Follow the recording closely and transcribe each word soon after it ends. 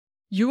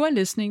You are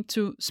listening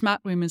to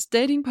Smart Women's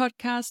Dating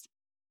Podcast,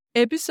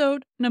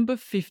 episode number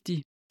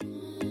 50.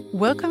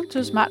 Welcome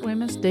to Smart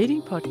Women's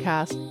Dating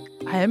Podcast.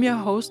 I am your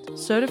host,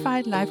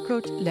 certified life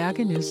coach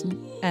Lærke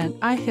Nielsen, and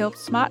I help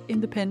smart,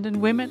 independent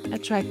women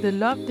attract the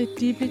love they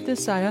deeply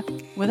desire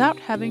without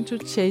having to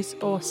chase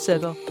or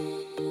settle.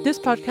 This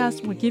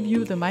podcast will give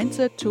you the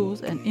mindset,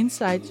 tools, and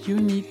insights you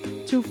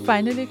need to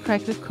finally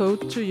crack the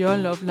code to your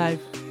love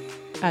life.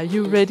 Are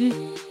you ready?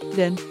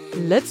 Then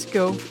let's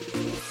go!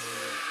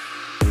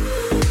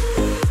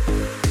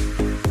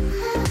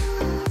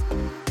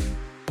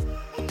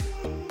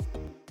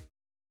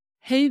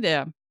 Hey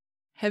there!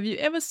 Have you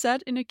ever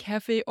sat in a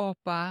cafe or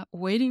bar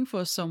waiting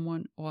for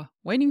someone or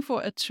waiting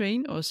for a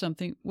train or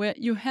something where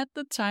you had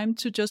the time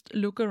to just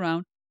look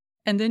around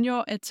and then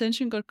your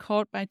attention got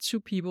caught by two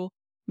people,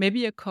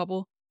 maybe a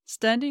couple,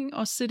 standing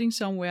or sitting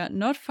somewhere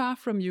not far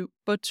from you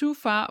but too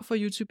far for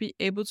you to be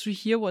able to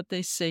hear what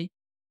they say,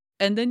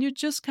 and then you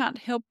just can't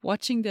help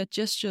watching their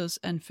gestures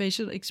and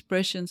facial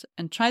expressions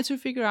and try to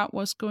figure out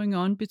what's going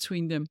on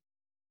between them.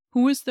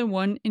 Who is the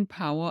one in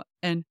power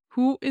and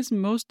who is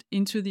most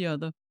into the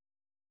other?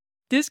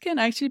 This can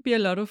actually be a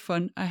lot of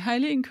fun. I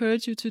highly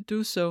encourage you to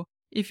do so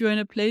if you're in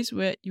a place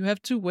where you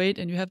have to wait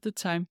and you have the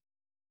time.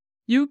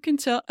 You can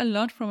tell a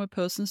lot from a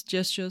person's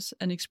gestures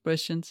and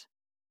expressions.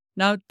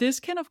 Now, this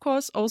can of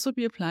course also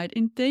be applied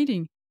in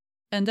dating,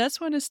 and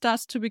that's when it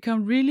starts to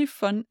become really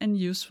fun and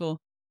useful.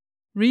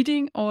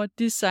 Reading or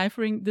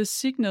deciphering the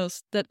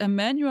signals that a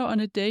man you are on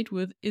a date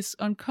with is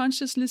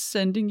unconsciously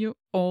sending you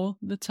all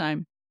the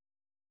time.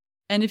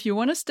 And if you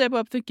want to step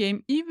up the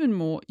game even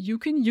more, you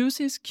can use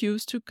his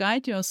cues to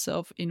guide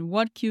yourself in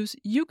what cues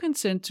you can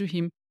send to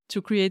him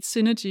to create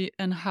synergy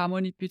and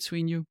harmony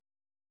between you.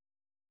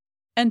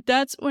 And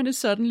that's when it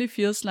suddenly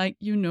feels like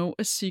you know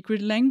a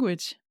secret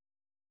language.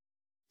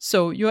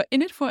 So you're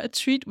in it for a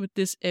treat with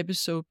this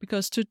episode,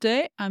 because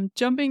today I'm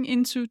jumping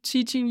into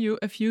teaching you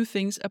a few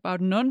things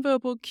about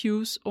nonverbal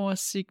cues or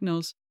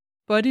signals,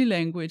 body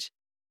language,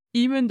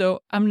 even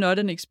though I'm not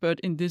an expert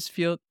in this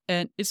field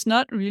and it's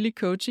not really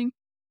coaching.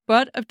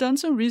 But I've done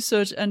some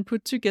research and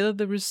put together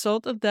the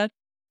result of that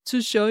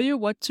to show you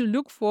what to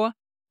look for,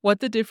 what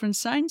the different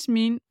signs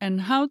mean,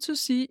 and how to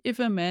see if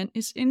a man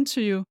is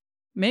into you,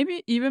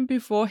 maybe even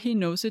before he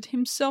knows it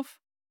himself.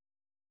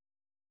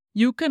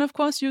 You can of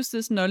course use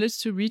this knowledge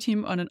to read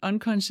him on an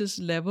unconscious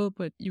level,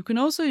 but you can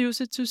also use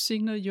it to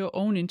signal your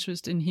own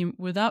interest in him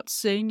without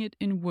saying it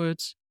in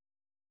words.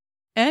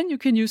 And you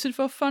can use it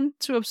for fun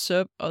to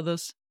observe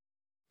others.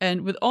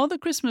 And with all the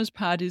Christmas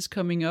parties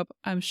coming up,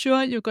 I'm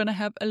sure you're going to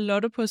have a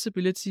lot of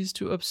possibilities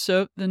to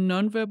observe the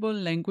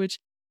nonverbal language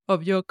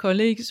of your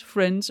colleagues,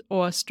 friends,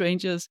 or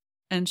strangers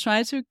and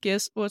try to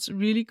guess what's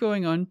really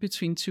going on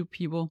between two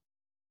people.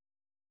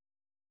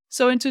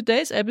 So in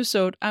today's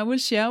episode, I will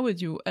share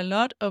with you a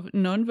lot of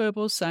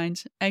nonverbal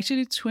signs,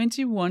 actually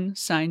 21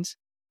 signs,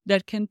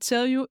 that can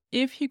tell you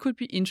if he could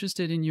be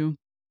interested in you.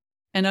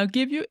 And I'll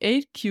give you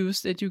 8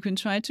 cues that you can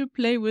try to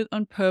play with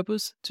on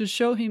purpose to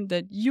show him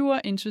that you are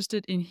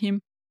interested in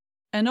him.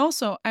 And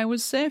also, I will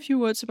say a few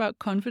words about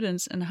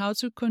confidence and how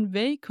to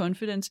convey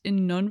confidence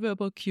in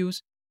nonverbal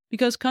cues,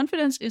 because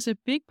confidence is a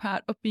big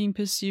part of being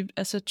perceived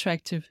as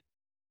attractive.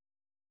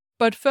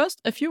 But first,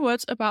 a few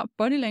words about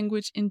body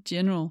language in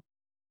general.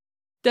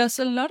 There's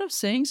a lot of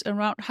sayings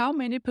around how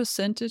many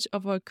percentage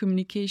of our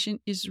communication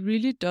is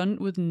really done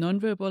with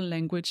nonverbal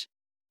language,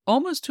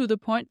 almost to the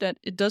point that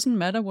it doesn't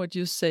matter what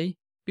you say,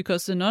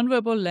 because the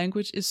nonverbal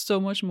language is so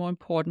much more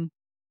important.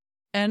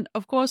 And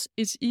of course,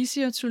 it's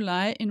easier to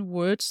lie in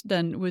words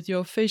than with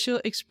your facial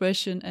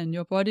expression and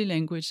your body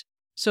language.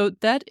 So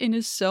that in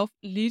itself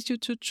leads you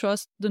to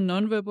trust the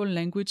nonverbal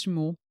language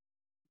more.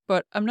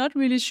 But I'm not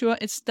really sure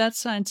it's that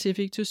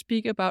scientific to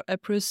speak about a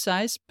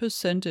precise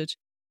percentage.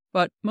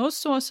 But most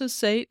sources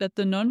say that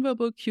the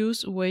nonverbal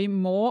cues weigh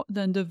more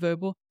than the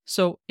verbal,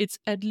 so it's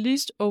at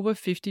least over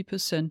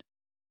 50%.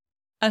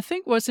 I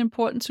think what's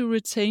important to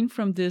retain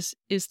from this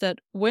is that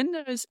when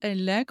there is a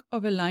lack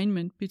of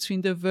alignment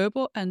between the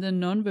verbal and the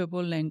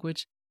nonverbal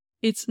language,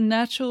 it's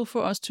natural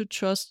for us to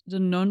trust the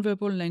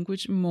nonverbal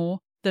language more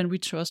than we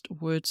trust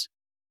words.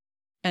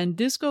 And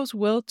this goes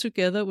well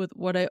together with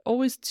what I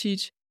always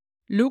teach: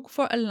 look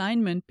for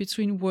alignment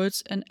between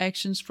words and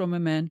actions from a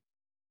man.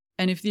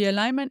 And if the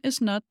alignment is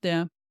not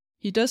there,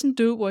 he doesn't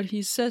do what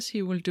he says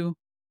he will do,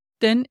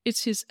 then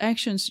it's his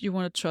actions you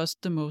want to trust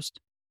the most,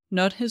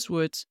 not his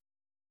words.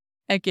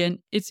 Again,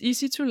 it's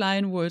easy to lie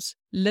in words,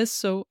 less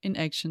so in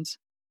actions.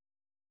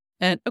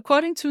 And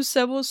according to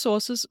several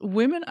sources,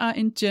 women are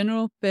in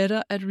general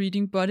better at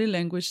reading body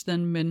language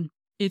than men.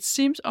 It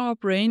seems our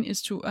brain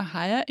is to a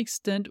higher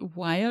extent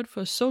wired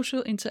for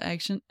social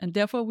interaction, and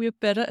therefore we are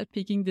better at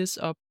picking this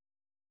up.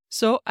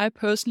 So I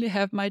personally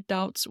have my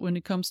doubts when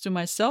it comes to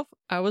myself.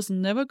 I was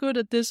never good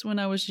at this when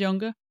I was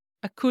younger.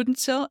 I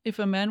couldn't tell if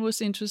a man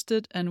was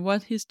interested and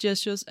what his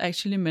gestures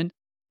actually meant.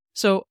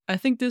 So I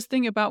think this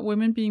thing about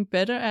women being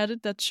better at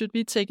it, that should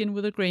be taken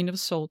with a grain of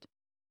salt.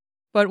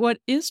 But what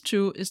is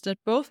true is that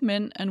both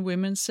men and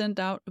women send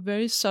out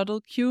very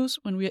subtle cues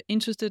when we are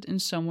interested in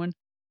someone,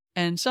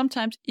 and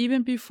sometimes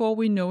even before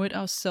we know it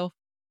ourselves.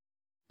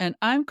 And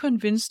I'm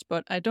convinced,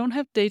 but I don't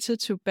have data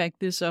to back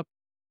this up,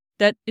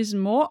 that is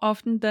more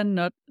often than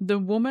not the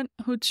woman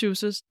who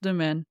chooses the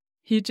man.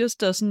 He just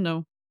doesn't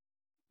know.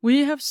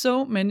 We have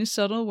so many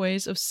subtle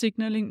ways of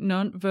signaling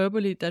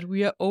non-verbally that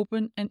we are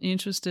open and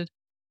interested,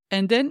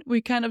 and then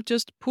we kind of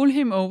just pull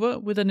him over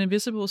with an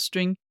invisible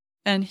string,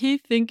 and he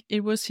think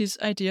it was his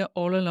idea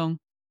all along.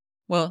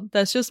 Well,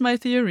 that's just my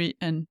theory,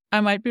 and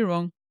I might be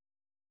wrong.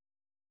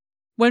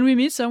 When we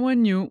meet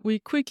someone new, we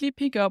quickly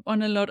pick up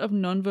on a lot of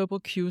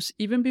nonverbal cues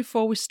even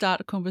before we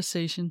start a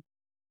conversation.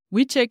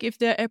 We check if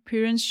their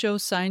appearance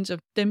shows signs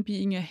of them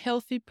being a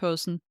healthy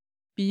person,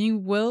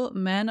 being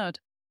well-mannered,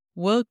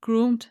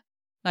 well-groomed,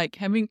 like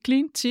having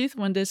clean teeth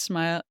when they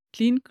smile,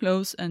 clean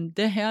clothes, and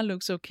their hair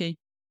looks okay,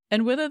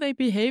 and whether they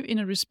behave in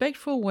a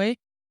respectful way,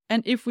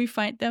 and if we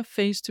find their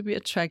face to be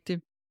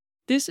attractive.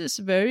 This is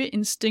very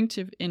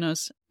instinctive in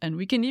us, and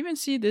we can even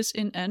see this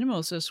in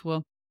animals as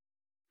well.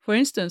 For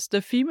instance,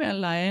 the female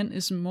lion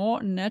is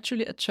more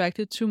naturally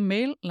attracted to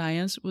male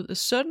lions with a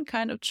certain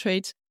kind of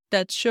traits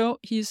that show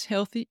he is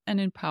healthy and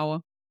in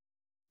power.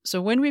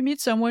 So when we meet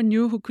someone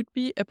new who could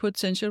be a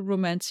potential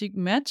romantic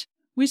match,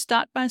 we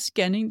start by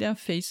scanning their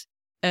face,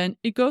 and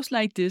it goes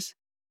like this: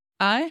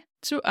 eye,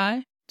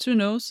 to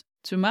nose,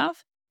 to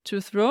mouth, to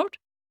throat,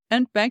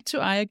 and back to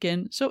eye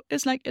again, so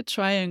it's like a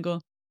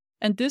triangle.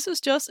 And this is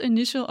just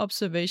initial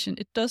observation.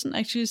 It doesn't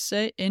actually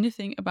say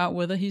anything about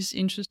whether he's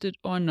interested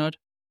or not.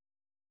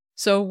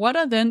 So what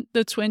are then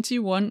the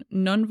 21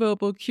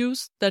 nonverbal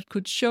cues that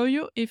could show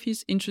you if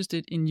he's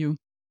interested in you?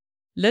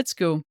 Let's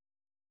go.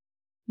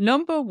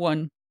 Number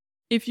 1.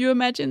 If you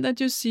imagine that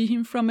you see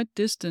him from a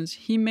distance,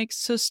 he makes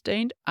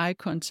sustained eye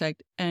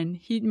contact, and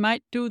he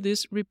might do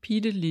this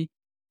repeatedly.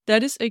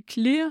 That is a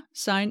clear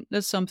sign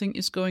that something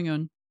is going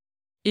on.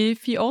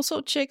 If he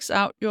also checks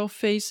out your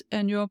face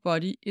and your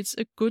body, it's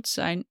a good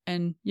sign.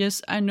 And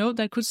yes, I know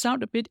that could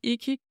sound a bit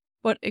icky,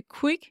 but a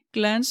quick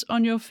glance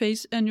on your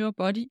face and your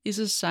body is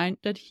a sign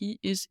that he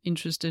is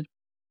interested.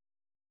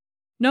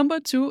 Number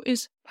 2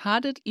 is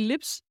parted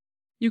lips.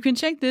 You can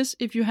check this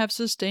if you have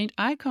sustained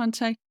eye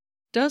contact.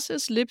 Does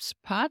his lips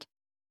part?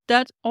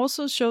 That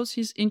also shows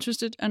he's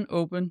interested and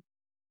open.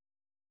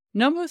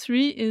 Number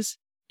 3 is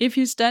if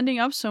he's standing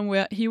up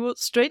somewhere, he will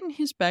straighten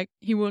his back,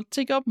 he will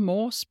take up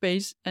more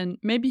space, and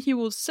maybe he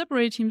will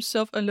separate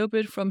himself a little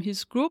bit from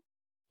his group,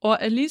 or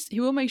at least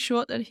he will make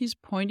sure that he's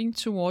pointing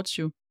towards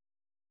you.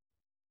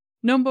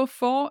 Number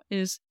 4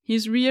 is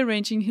he's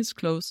rearranging his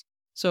clothes.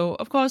 So,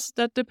 of course,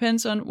 that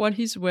depends on what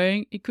he's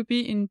wearing. It could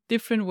be in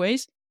different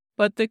ways,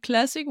 but the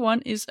classic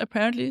one is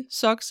apparently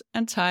socks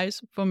and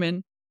ties for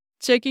men.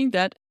 Checking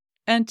that,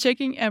 and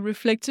checking a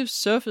reflective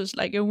surface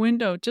like a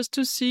window just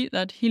to see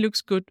that he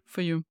looks good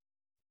for you.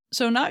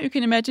 So now you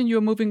can imagine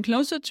you're moving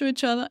closer to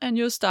each other and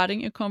you're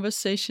starting a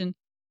conversation.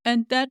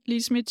 And that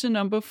leads me to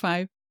number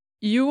 5.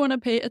 You want to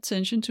pay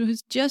attention to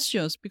his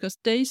gestures because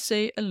they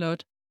say a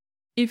lot.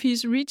 If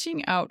he's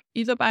reaching out,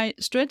 either by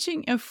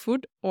stretching a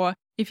foot or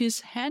if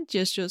his hand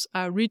gestures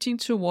are reaching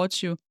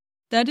towards you,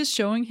 that is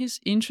showing his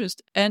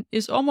interest and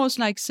is almost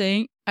like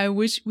saying, I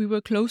wish we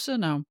were closer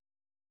now.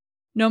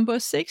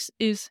 Number 6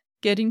 is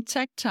getting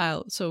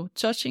tactile, so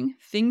touching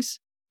things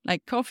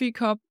like coffee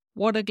cup,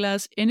 water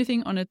glass,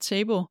 anything on a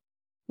table.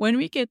 When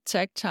we get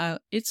tactile,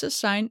 it's a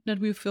sign that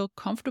we feel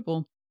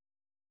comfortable.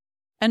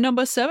 And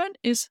number 7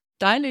 is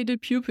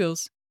dilated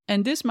pupils.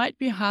 And this might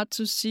be hard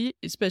to see,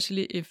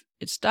 especially if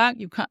it's dark.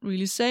 You can't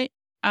really say,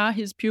 are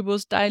his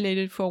pupils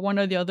dilated for one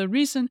or the other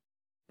reason?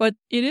 But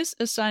it is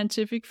a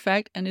scientific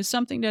fact and is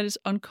something that is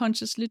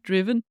unconsciously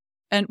driven.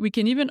 And we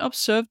can even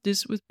observe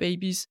this with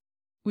babies.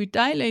 We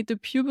dilate the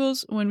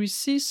pupils when we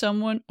see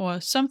someone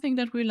or something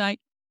that we like.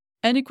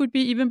 And it could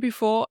be even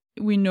before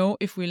we know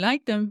if we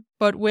like them,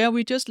 but where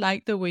we just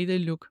like the way they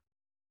look.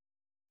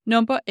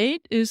 Number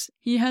 8 is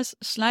he has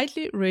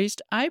slightly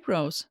raised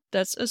eyebrows.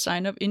 That's a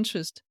sign of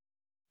interest.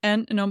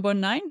 And number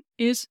 9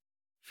 is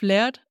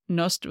flared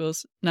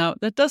nostrils. Now,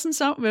 that doesn't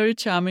sound very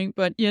charming,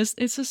 but yes,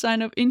 it's a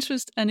sign of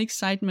interest and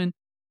excitement.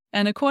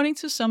 And according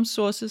to some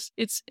sources,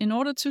 it's in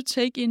order to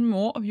take in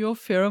more of your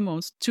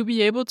pheromones, to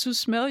be able to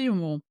smell you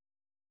more.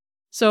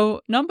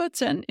 So, number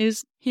 10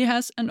 is he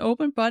has an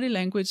open body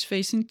language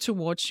facing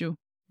towards you.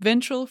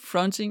 Ventral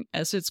fronting,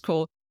 as it's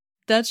called.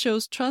 That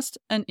shows trust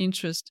and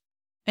interest.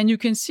 And you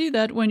can see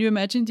that when you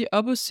imagine the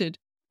opposite.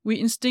 We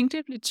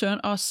instinctively turn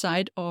our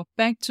side or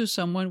back to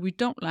someone we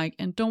don't like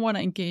and don't want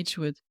to engage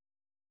with.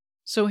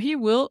 So he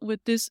will,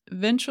 with this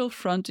ventral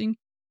fronting,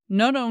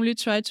 not only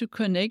try to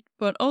connect,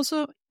 but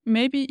also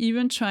maybe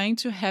even trying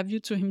to have you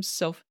to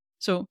himself.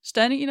 So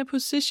standing in a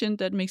position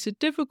that makes it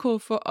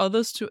difficult for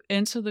others to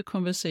enter the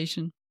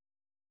conversation.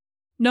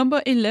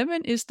 Number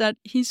 11 is that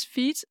his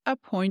feet are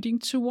pointing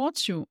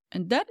towards you,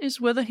 and that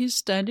is whether he's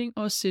standing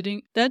or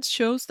sitting. That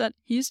shows that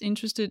he's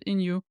interested in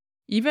you,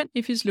 even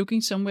if he's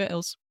looking somewhere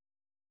else.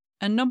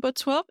 And number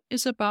 12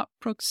 is about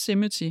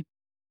proximity.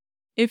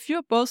 If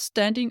you're both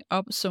standing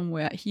up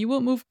somewhere, he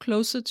will move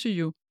closer to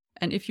you.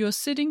 And if you're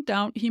sitting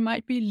down, he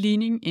might be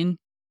leaning in.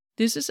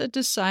 This is a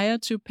desire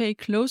to pay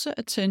closer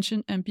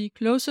attention and be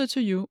closer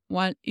to you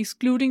while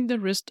excluding the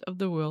rest of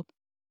the world.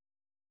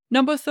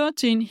 Number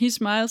 13, he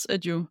smiles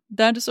at you.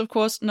 That is, of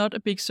course, not a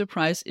big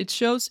surprise. It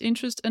shows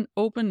interest and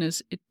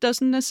openness. It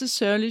doesn't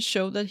necessarily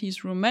show that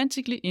he's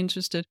romantically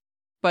interested,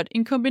 but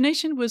in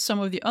combination with some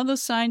of the other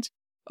signs,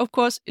 of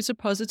course, it's a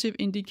positive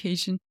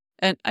indication.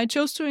 And I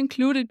chose to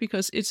include it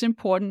because it's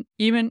important,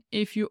 even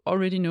if you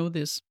already know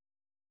this.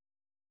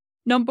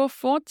 Number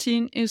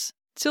 14 is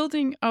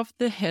tilting of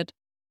the head.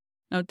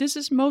 Now, this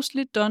is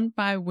mostly done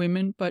by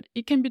women, but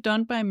it can be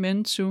done by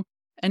men too.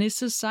 And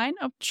it's a sign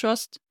of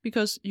trust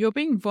because you're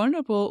being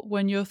vulnerable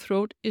when your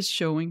throat is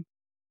showing.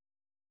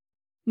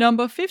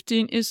 Number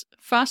 15 is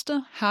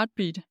faster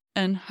heartbeat.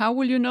 And how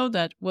will you know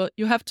that? Well,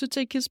 you have to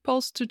take his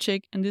pulse to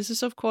check, and this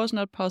is of course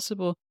not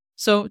possible.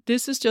 So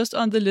this is just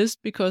on the list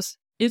because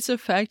it's a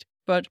fact,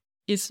 but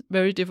it's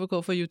very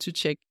difficult for you to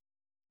check.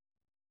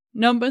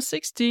 Number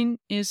 16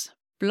 is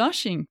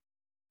blushing.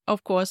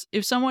 Of course,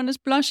 if someone is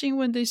blushing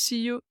when they see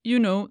you, you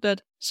know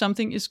that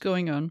something is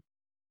going on.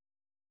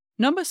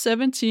 Number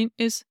 17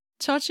 is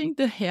touching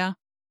the hair,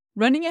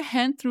 running a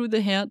hand through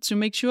the hair to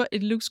make sure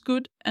it looks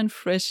good and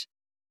fresh.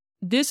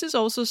 This is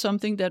also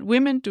something that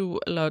women do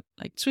a lot,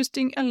 like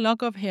twisting a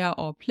lock of hair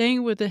or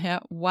playing with the hair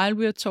while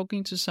we are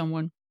talking to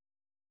someone.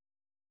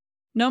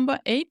 Number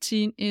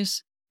 18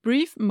 is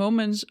brief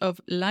moments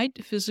of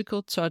light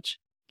physical touch,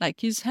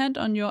 like his hand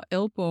on your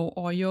elbow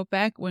or your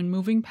back when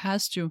moving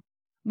past you.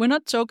 We're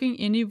not talking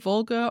any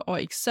vulgar or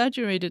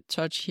exaggerated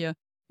touch here.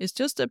 It's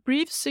just a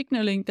brief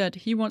signaling that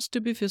he wants to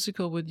be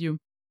physical with you.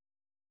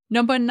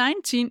 Number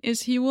 19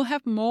 is he will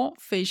have more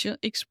facial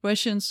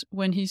expressions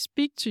when he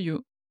speaks to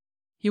you.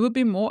 He will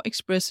be more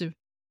expressive.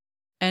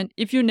 And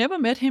if you never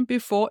met him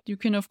before, you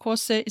can of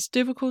course say it's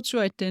difficult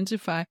to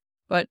identify.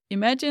 But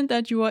imagine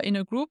that you are in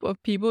a group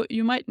of people,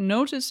 you might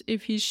notice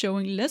if he's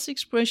showing less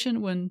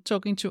expression when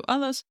talking to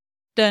others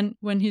than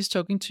when he's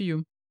talking to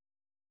you.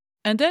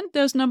 And then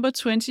there's number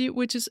 20,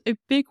 which is a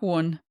big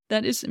one.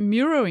 That is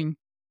mirroring.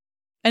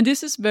 And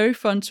this is very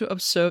fun to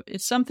observe.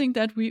 It's something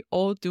that we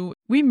all do.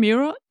 We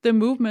mirror the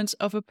movements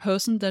of a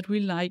person that we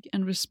like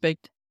and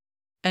respect.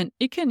 And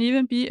it can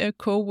even be a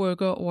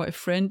co-worker or a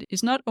friend.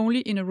 It's not only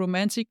in a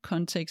romantic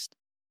context.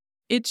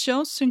 It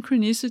shows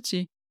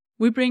synchronicity.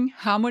 We bring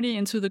harmony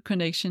into the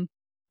connection.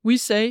 We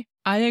say,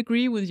 I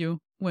agree with you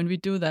when we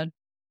do that.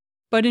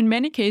 But in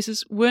many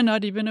cases, we're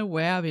not even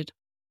aware of it.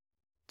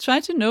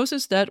 Try to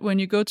notice that when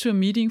you go to a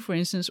meeting, for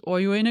instance,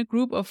 or you're in a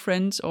group of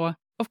friends, or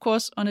of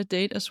course on a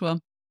date as well.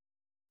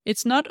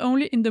 It's not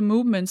only in the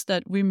movements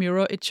that we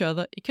mirror each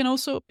other, it can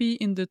also be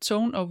in the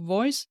tone of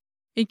voice,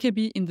 it can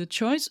be in the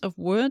choice of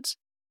words,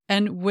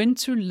 and when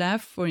to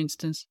laugh, for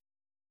instance.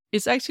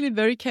 It's actually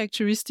very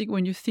characteristic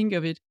when you think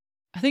of it.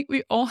 I think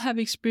we all have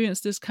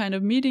experienced this kind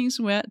of meetings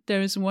where there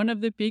is one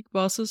of the big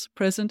bosses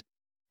present,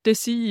 the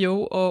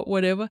CEO or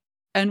whatever,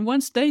 and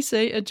once they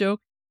say a joke,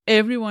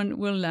 everyone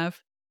will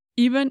laugh,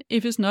 even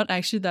if it's not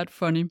actually that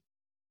funny.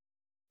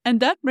 And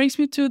that brings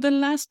me to the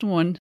last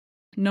one,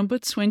 number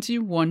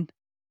 21.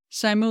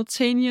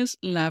 Simultaneous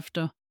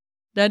laughter.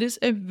 That is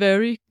a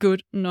very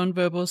good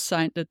nonverbal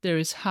sign that there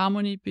is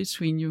harmony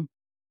between you.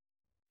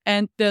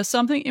 And there's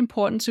something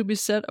important to be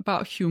said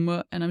about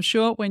humor, and I'm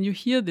sure when you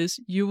hear this,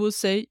 you will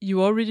say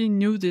you already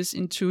knew this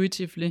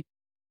intuitively.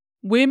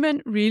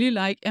 Women really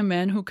like a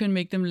man who can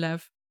make them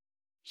laugh.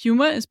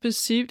 Humor is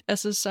perceived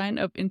as a sign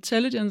of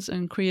intelligence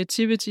and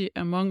creativity,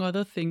 among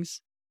other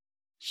things.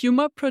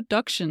 Humor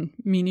production,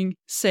 meaning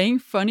saying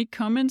funny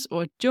comments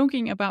or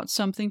joking about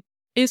something,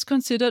 is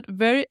considered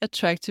very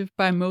attractive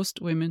by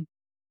most women.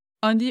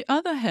 On the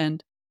other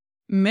hand,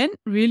 men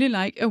really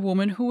like a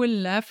woman who will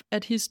laugh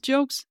at his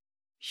jokes.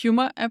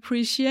 Humor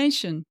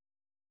appreciation.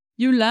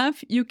 You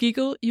laugh, you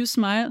giggle, you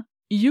smile.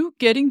 You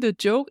getting the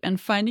joke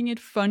and finding it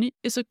funny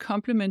is a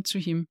compliment to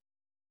him.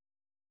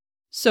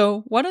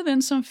 So, what are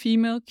then some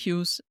female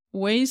cues,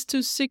 ways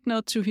to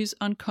signal to his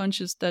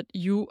unconscious that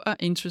you are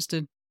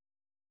interested?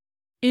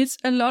 It's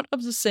a lot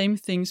of the same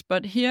things,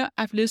 but here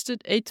I've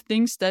listed 8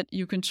 things that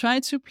you can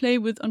try to play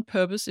with on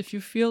purpose if you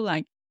feel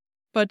like.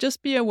 But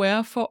just be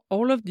aware for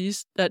all of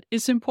these that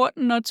it's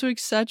important not to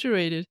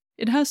exaggerate it.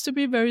 It has to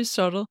be very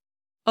subtle.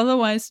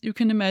 Otherwise, you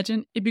can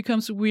imagine it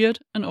becomes weird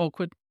and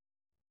awkward.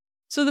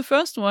 So the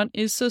first one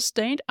is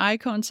sustained eye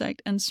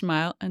contact and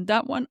smile, and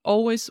that one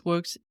always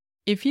works.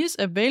 If he's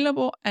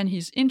available and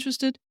he's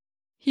interested,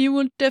 he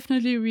will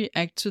definitely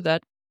react to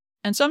that.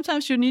 And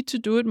sometimes you need to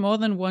do it more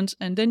than once,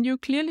 and then you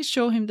clearly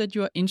show him that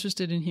you are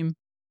interested in him.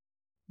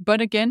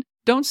 But again,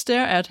 don't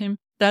stare at him.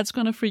 That's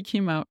going to freak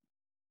him out.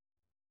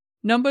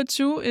 Number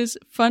 2 is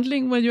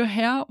fondling with your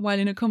hair while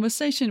in a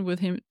conversation with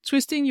him,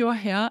 twisting your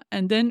hair,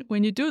 and then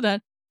when you do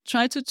that,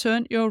 try to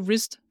turn your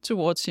wrist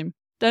towards him.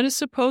 That is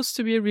supposed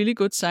to be a really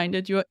good sign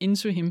that you are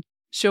into him,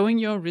 showing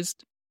your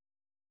wrist.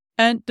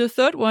 And the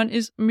third one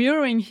is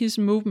mirroring his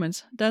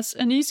movements. That's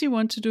an easy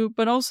one to do,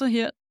 but also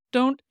here,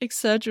 don't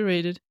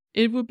exaggerate it.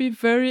 It would be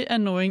very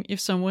annoying if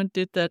someone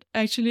did that,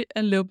 actually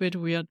a little bit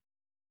weird.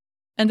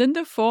 And then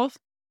the fourth,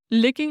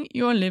 licking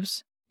your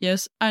lips.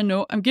 Yes, I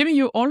know, I'm giving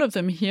you all of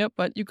them here,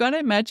 but you gotta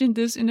imagine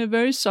this in a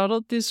very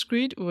subtle,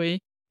 discreet way,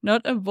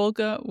 not a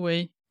vulgar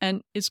way,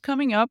 and it's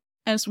coming up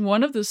as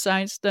one of the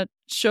signs that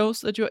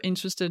shows that you're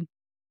interested.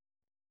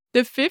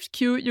 The fifth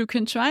cue you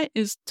can try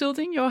is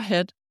tilting your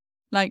head,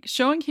 like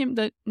showing him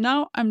that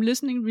now I'm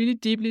listening really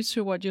deeply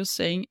to what you're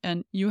saying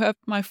and you have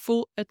my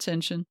full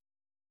attention.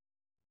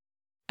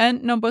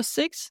 And number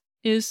 6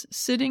 is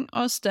sitting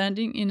or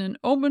standing in an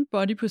open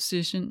body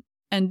position.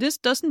 And this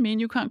doesn't mean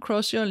you can't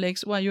cross your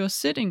legs while you're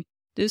sitting.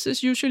 This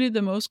is usually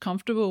the most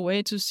comfortable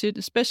way to sit,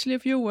 especially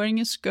if you're wearing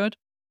a skirt.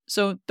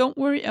 So don't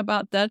worry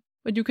about that,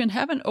 but you can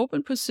have an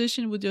open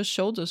position with your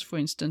shoulders, for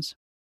instance.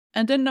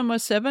 And then number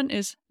 7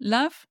 is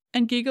laugh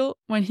and giggle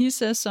when he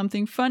says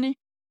something funny.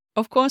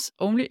 Of course,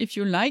 only if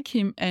you like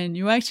him and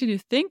you actually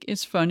think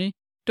it's funny.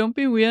 Don't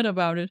be weird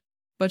about it,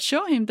 but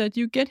show him that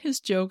you get his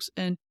jokes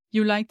and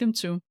you like them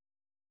too.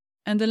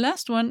 And the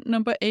last one,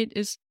 number 8,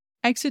 is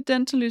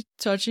accidentally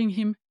touching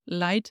him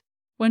light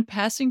when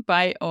passing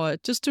by or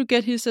just to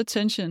get his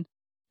attention.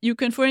 You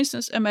can, for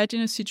instance,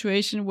 imagine a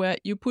situation where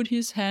you put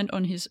his hand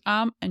on his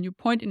arm and you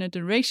point in a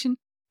direction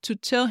to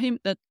tell him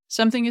that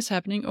something is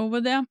happening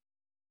over there.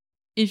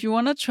 If you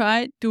want to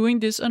try doing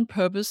this on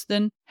purpose,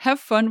 then have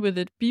fun with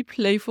it, be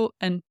playful,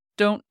 and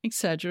don't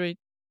exaggerate.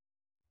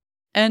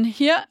 And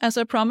here, as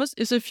I promised,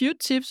 is a few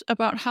tips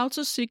about how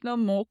to signal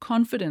more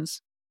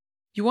confidence.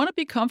 You want to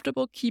be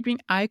comfortable keeping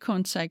eye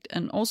contact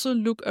and also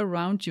look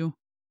around you.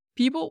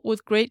 People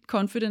with great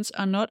confidence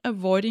are not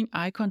avoiding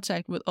eye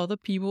contact with other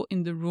people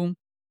in the room.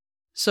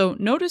 So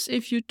notice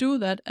if you do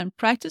that and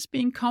practice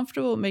being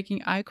comfortable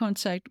making eye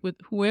contact with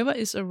whoever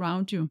is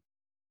around you.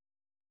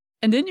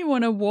 And then you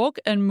want to walk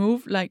and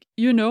move like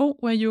you know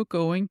where you're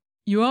going.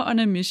 You are on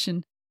a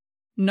mission.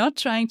 Not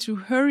trying to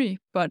hurry,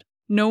 but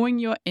knowing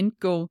your end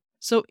goal.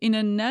 So in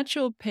a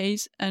natural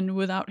pace and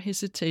without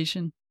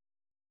hesitation.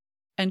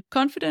 And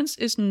confidence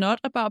is not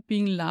about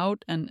being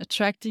loud and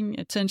attracting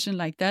attention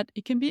like that.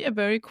 It can be a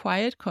very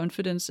quiet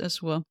confidence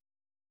as well.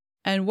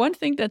 And one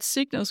thing that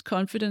signals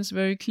confidence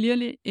very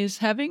clearly is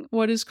having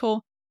what is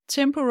called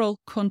temporal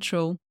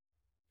control.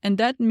 And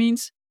that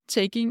means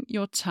taking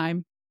your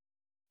time.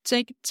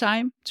 Take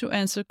time to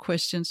answer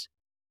questions.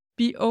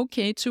 Be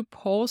okay to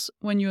pause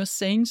when you're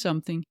saying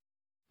something.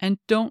 And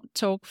don't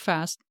talk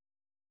fast.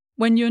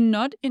 When you're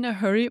not in a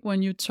hurry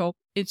when you talk,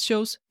 it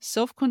shows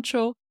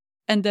self-control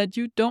and that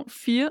you don't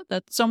fear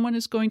that someone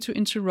is going to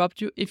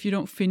interrupt you if you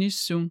don't finish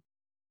soon.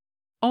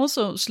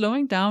 Also,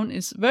 slowing down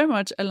is very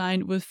much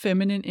aligned with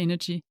feminine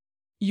energy.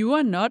 You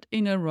are not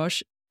in a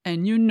rush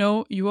and you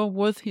know you are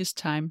worth his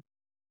time.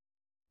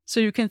 So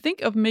you can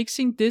think of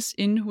mixing this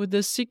in with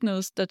the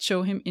signals that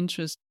show him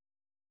interest.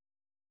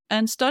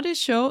 And studies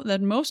show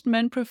that most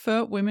men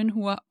prefer women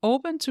who are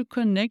open to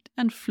connect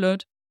and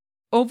flirt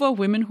over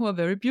women who are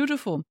very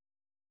beautiful.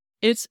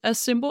 It's as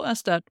simple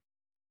as that.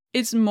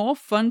 It's more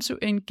fun to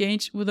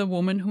engage with a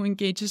woman who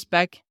engages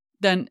back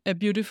than a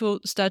beautiful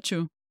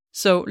statue.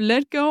 So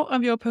let go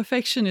of your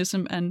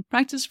perfectionism and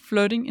practice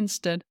flirting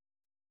instead.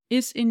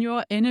 It's in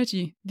your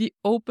energy, the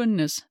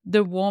openness,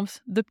 the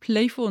warmth, the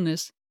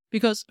playfulness,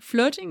 because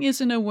flirting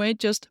is in a way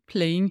just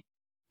playing.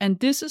 And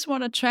this is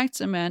what attracts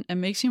a man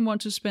and makes him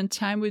want to spend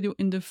time with you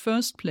in the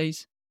first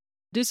place.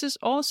 This is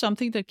all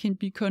something that can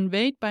be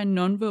conveyed by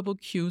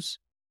nonverbal cues.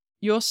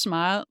 Your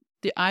smile,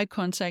 the eye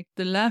contact,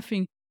 the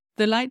laughing,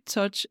 the light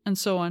touch, and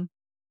so on.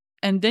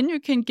 And then you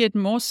can get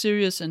more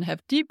serious and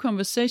have deep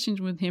conversations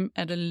with him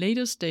at a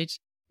later stage.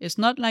 It's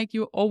not like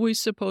you're always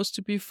supposed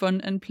to be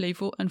fun and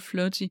playful and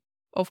flirty.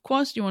 Of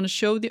course, you want to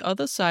show the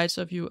other sides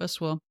of you as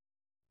well.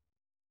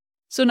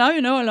 So now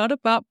you know a lot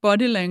about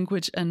body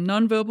language and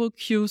nonverbal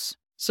cues.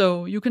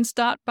 So you can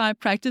start by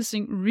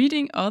practicing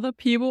reading other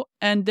people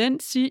and then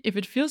see if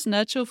it feels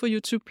natural for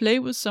you to play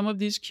with some of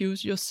these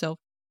cues yourself.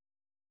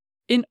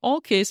 In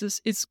all cases,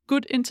 it's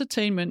good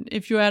entertainment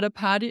if you're at a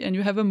party and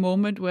you have a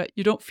moment where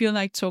you don't feel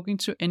like talking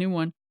to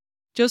anyone.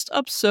 Just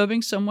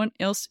observing someone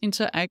else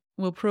interact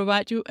will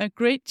provide you a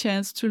great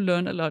chance to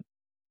learn a lot.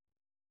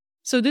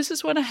 So this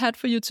is what I had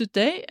for you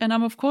today, and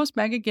I'm of course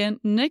back again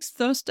next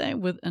Thursday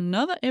with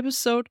another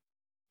episode.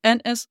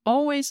 And as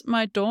always,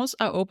 my doors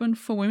are open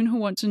for women who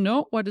want to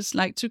know what it's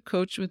like to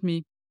coach with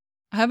me.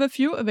 I have a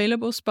few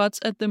available spots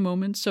at the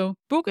moment, so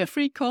book a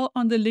free call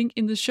on the link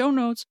in the show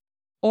notes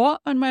or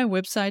on my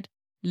website,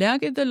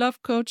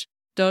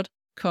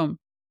 lærkethelovecoach.com.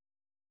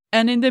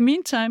 And in the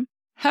meantime,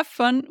 have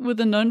fun with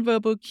the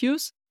nonverbal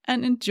cues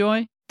and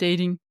enjoy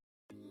dating.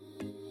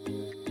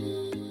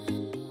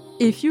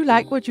 If you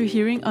like what you're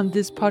hearing on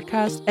this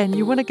podcast and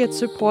you want to get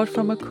support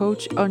from a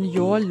coach on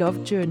your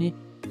love journey,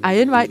 I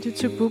invite you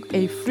to book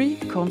a free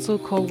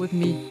consult call with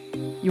me.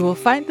 You will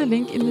find the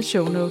link in the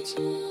show notes.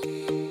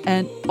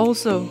 And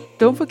also,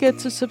 don't forget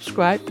to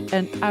subscribe,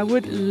 and I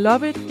would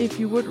love it if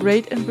you would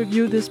rate and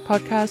review this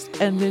podcast,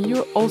 and then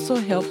you'll also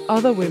help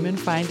other women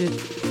find it.